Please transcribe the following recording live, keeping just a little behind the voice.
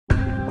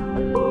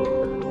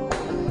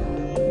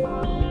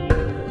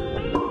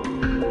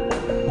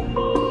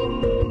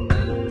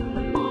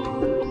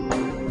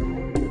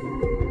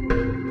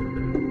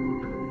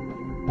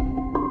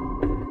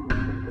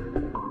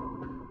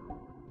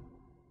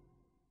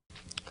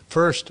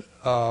First,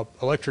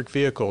 electric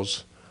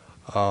vehicles,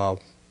 why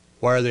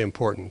are they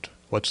important?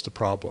 What's the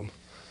problem?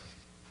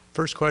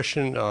 First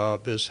question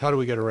is, how do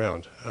we get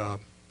around?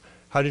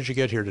 How did you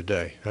get here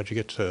today? How did you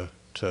get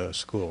to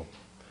school?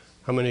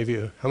 How many of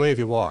you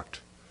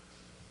walked?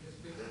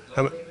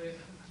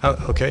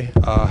 Okay.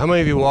 How many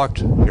of you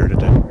walked here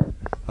today?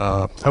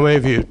 How many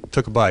of you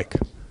took a bike?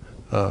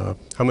 How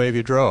many of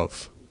you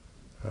drove?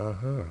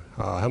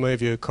 How many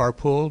of you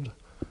carpooled?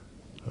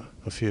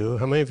 A few.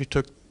 How many of you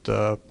took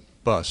the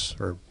bus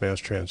or mass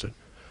transit?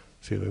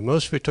 A few.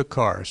 Most of you took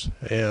cars.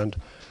 And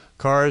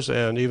cars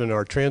and even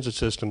our transit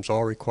systems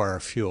all require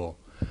fuel.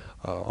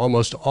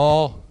 Almost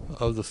all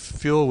of the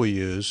fuel we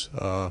use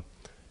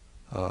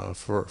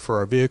for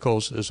our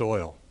vehicles is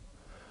oil.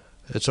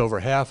 It's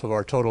over half of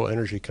our total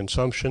energy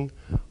consumption.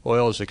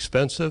 Oil is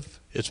expensive,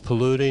 it's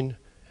polluting,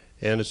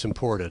 and it's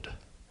imported.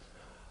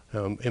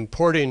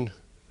 Importing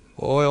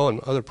oil and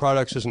other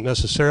products isn't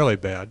necessarily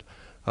bad.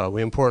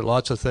 We import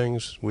lots of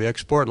things, we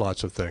export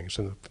lots of things,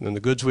 and the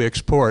goods we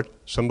export,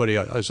 somebody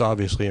is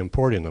obviously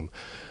importing them.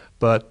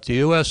 But the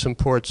U.S.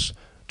 imports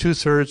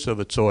 2/3 of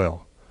its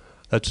oil.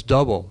 That's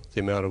double the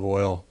amount of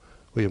oil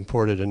we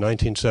imported in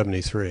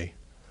 1973.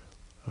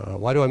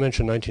 Why do I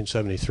mention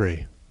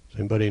 1973? Does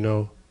anybody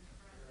know?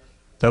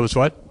 That was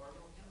what?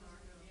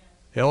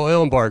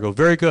 Oil embargo.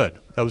 Very good.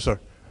 That was I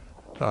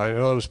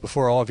know it was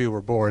before all of you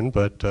were born,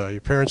 but your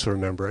parents will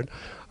remember it.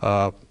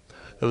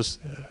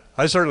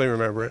 I certainly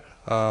remember it.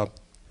 It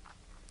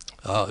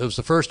was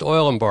the first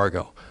oil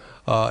embargo.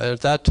 And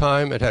at that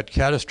time, it had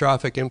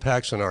catastrophic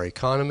impacts on our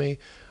economy.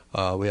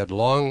 We had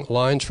long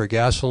lines for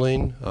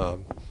gasoline.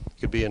 You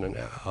could be in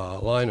a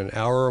line an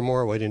hour or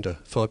more waiting to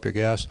fill up your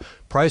gas.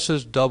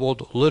 Prices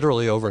doubled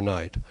literally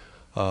overnight.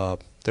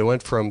 They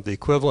went from the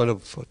equivalent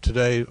of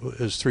today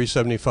is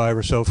 $3.75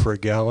 or so for a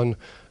gallon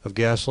of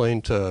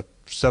gasoline to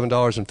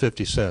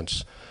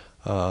 $7.50.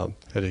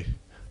 Had a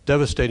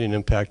devastating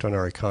impact on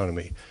our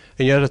economy.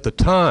 And yet at the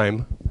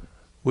time,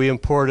 we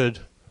imported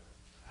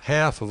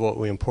half of what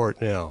we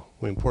import now.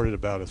 We imported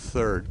about a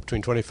third,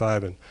 between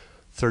 25 and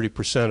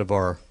 30% of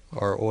our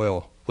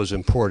oil was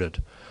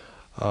imported.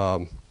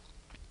 A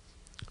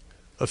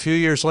few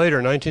years later,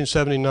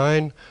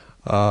 1979,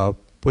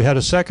 we had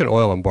a second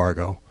oil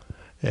embargo,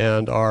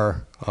 and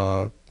our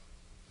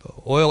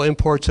oil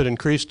imports had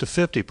increased to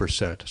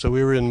 50%. So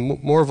we were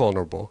more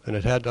vulnerable, and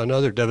it had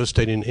another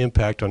devastating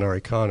impact on our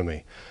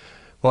economy.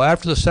 Well,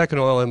 after the second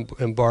oil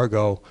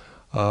embargo,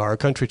 our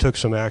country took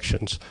some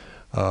actions.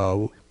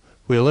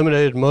 We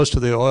eliminated most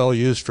of the oil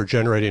used for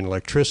generating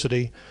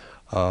electricity.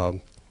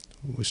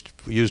 We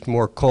used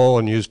more coal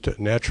and used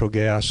natural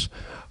gas.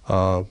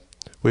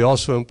 We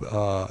also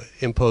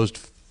imposed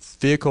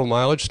vehicle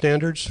mileage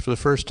standards for the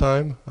first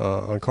time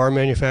on car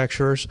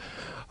manufacturers.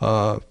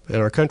 And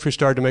our country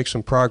started to make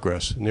some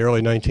progress in the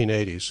early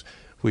 1980s.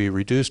 We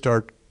reduced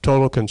our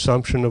total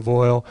consumption of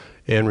oil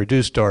and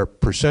reduced our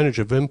percentage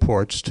of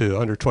imports to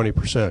under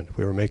 20%.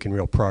 We were making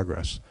real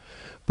progress.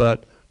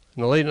 But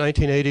in the late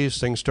 1980s,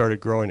 things started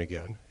growing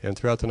again. And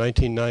throughout the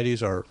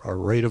 1990s, our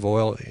rate of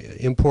oil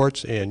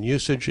imports and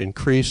usage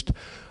increased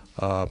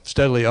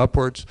steadily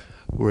upwards.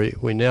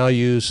 We now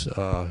use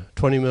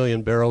 20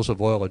 million barrels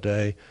of oil a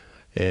day,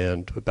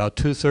 and about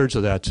 2/3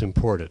 of that's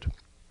imported.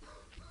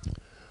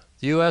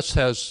 The U.S.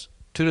 has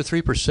 2 to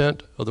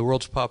 3% of the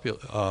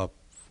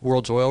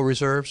world's oil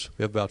reserves.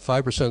 We have about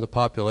 5% of the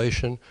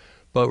population,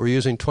 but we're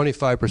using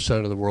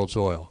 25% of the world's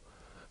oil.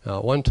 Now,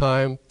 at one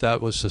time,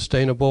 that was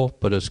sustainable,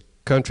 but as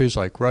countries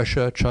like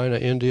Russia, China,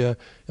 India,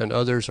 and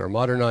others are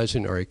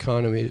modernizing their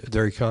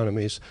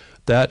economies,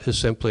 that is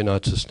simply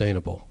not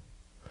sustainable.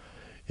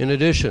 In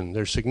addition,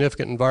 there's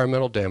significant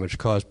environmental damage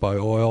caused by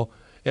oil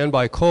and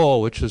by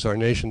coal, which is our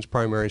nation's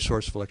primary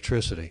source of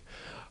electricity.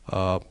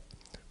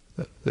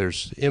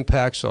 There's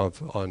impacts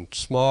on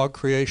smog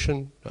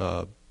creation,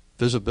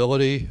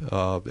 visibility,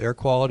 air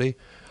quality,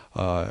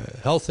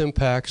 health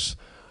impacts,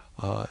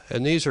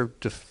 and these are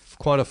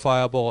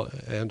quantifiable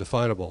and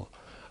definable,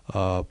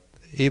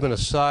 even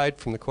aside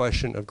from the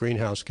question of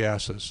greenhouse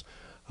gases,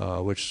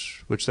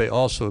 which they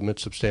also emit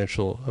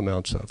substantial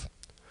amounts of.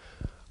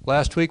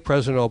 Last week,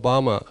 President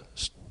Obama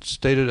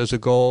stated as a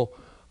goal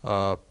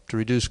to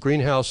reduce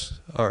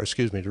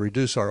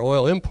our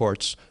oil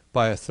imports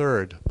by a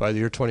third by the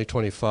year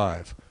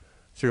 2025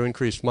 through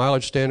increased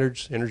mileage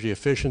standards, energy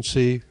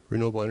efficiency,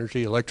 renewable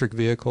energy, electric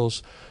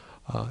vehicles,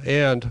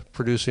 and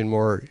producing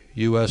more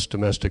U.S.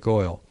 domestic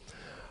oil.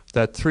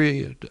 That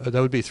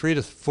would be 3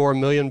 to 4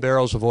 million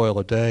barrels of oil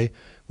a day,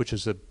 which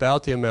is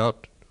about the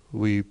amount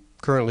we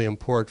currently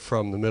import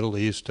from the Middle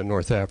East and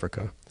North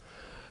Africa.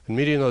 And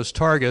meeting those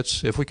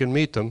targets, if we can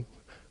meet them,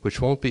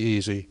 which won't be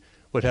easy,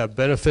 would have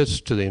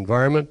benefits to the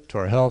environment, to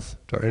our health,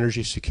 to our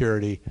energy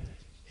security,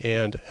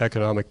 and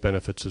economic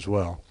benefits as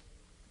well.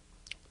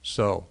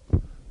 So,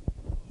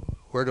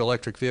 where do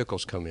electric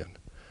vehicles come in?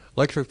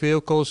 Electric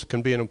vehicles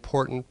can be an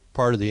important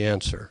part of the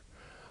answer.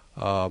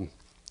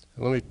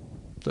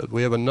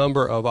 We have a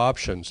number of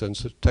options, and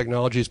so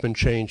technology's been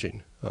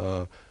changing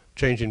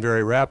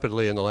very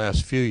rapidly in the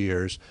last few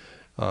years.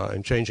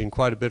 and changing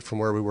quite a bit from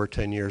where we were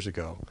 10 years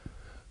ago.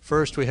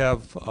 First, we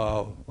have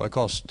what I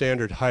call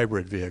standard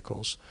hybrid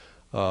vehicles.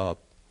 The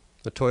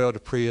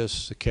Toyota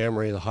Prius, the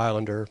Camry, the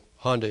Highlander,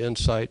 Honda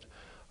Insight,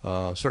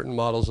 certain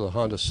models of the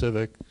Honda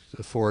Civic,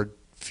 the Ford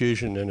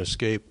Fusion and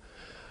Escape.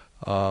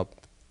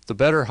 The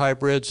better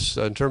hybrids,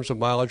 in terms of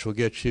mileage, will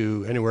get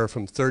you anywhere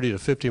from 30 to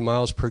 50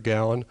 miles per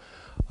gallon.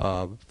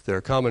 They're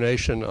a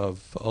combination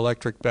of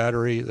electric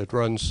battery that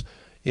runs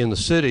in the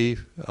city,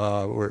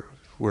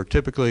 where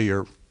typically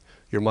your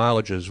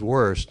mileage is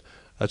worst.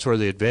 That's where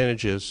the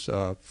advantage is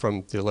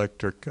from the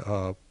electric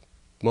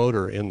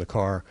motor in the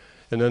car.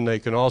 And then they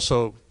can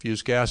also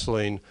use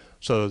gasoline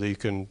so that you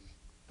can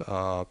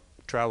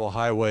travel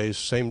highways,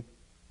 same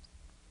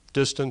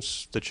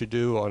distance that you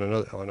do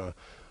on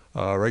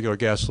a regular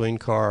gasoline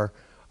car,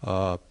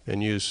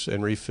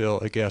 and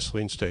refill at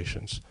gasoline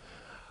stations.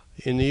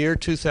 In the year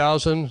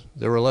 2000,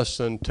 there were less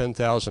than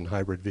 10,000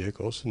 hybrid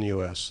vehicles in the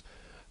U.S.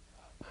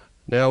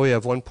 Now we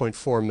have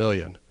 1.4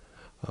 million.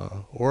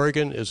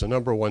 Oregon is the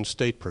 #1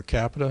 state per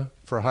capita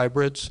for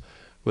hybrids,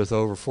 with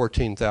over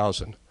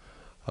 14,000.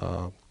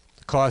 The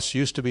costs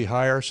used to be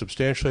higher,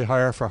 substantially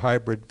higher for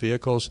hybrid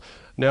vehicles.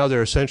 Now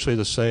they're essentially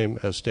the same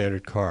as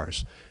standard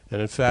cars.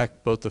 And in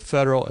fact, both the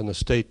federal and the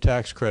state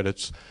tax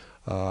credits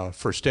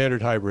for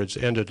standard hybrids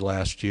ended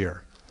last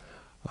year.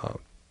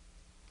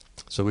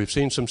 So we've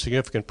seen some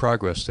significant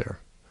progress there.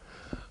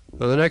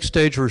 Now, the next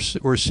stage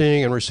we're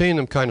seeing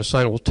them kind of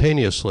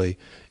simultaneously,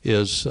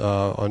 is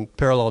on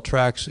parallel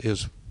tracks,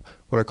 is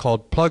what are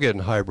called plug-in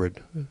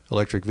hybrid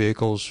electric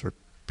vehicles, or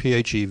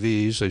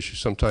PHEVs, as you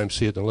sometimes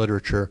see it in the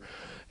literature,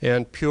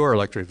 and pure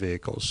electric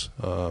vehicles,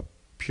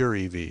 pure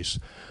EVs.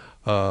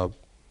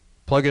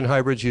 Plug-in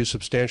hybrids use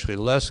substantially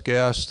less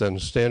gas than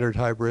standard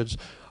hybrids.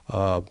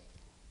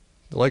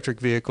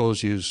 Electric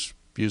vehicles use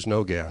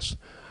no gas.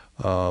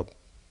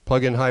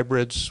 Plug-in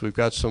hybrids, we've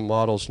got some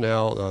models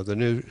now.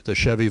 The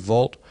Chevy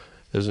Volt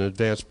is an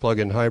advanced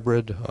plug-in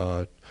hybrid.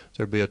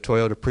 There'd be a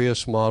Toyota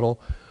Prius model.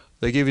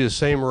 They give you the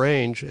same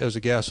range as a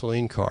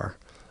gasoline car,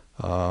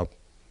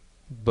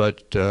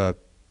 but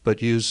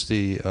use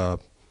the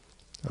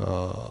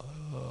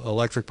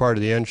electric part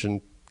of the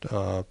engine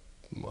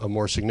a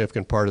more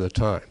significant part of the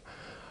time.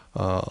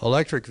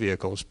 Electric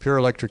vehicles, pure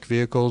electric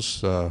vehicles,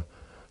 so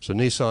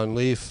Nissan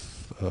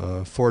Leaf,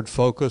 Ford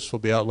Focus will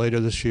be out later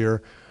this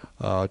year.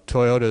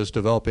 Toyota is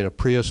developing a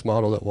Prius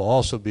model that will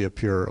also be a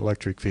pure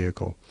electric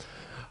vehicle.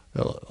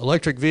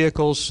 Electric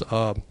vehicles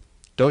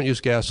don't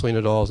use gasoline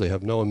at all. They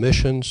have no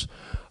emissions.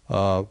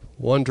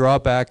 One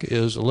drawback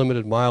is a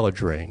limited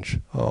mileage range,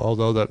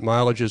 although that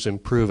mileage is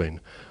improving.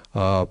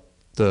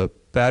 The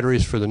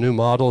batteries for the new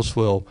models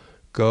will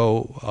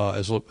go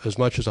as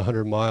much as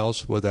 100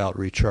 miles without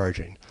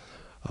recharging.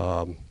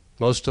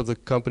 Most of the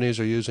companies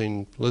are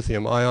using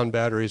lithium-ion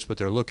batteries, but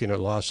they're looking at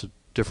lots of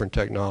different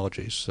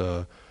technologies,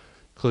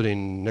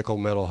 including nickel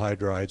metal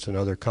hydrides and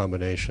other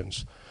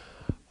combinations.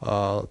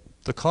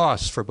 The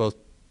costs for both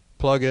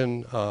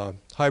plug-in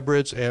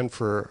hybrids and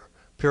for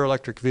pure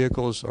electric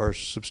vehicles are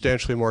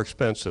substantially more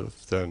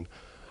expensive than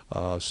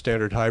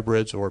standard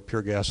hybrids or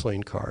pure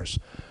gasoline cars.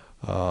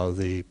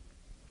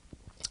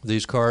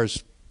 These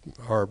cars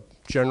are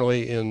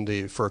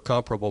generally for a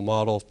comparable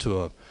model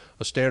to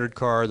a standard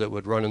car that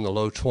would run in the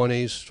low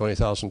 20s,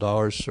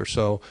 $20,000 or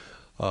so.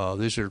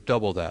 These are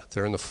double that.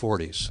 They're in the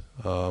 40s.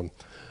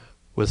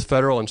 With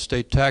federal and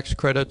state tax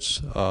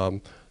credits,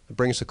 it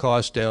brings the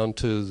cost down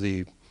to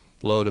the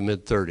low to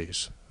mid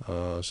 30s.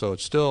 So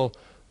it's still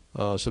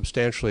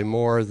substantially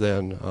more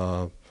than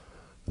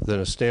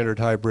a standard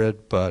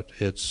hybrid, but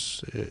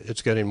it's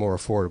getting more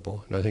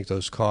affordable, and I think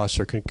those costs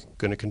are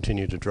going to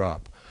continue to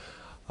drop.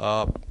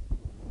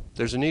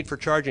 There's a need for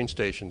charging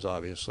stations,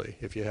 obviously,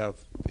 if you have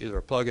either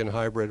a plug-in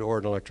hybrid or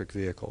an electric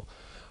vehicle.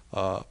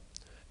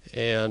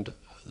 And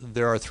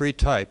there are three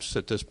types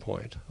at this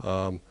point.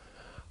 The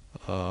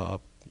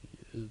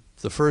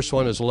first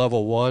one is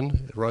level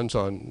 1. It runs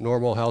on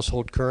normal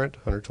household current,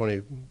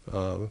 120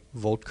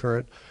 volt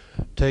current.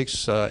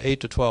 Takes 8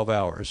 to 12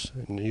 hours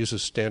and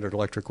uses standard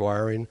electric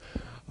wiring.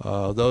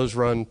 Those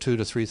run $2,000 to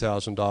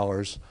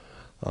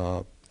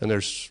 $3,000. And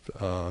there's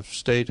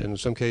state and in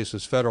some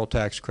cases federal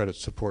tax credit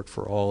support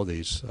for all of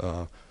these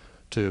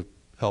to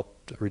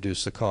help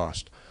reduce the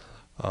cost.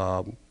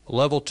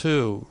 Level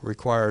 2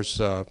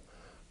 requires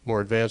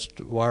more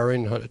advanced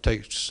wiring. It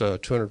takes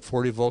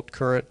 240 volt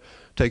current.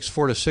 Takes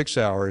 4 to 6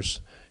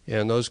 hours,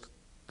 and those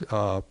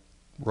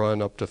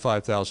run up to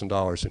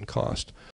 $5,000 in cost.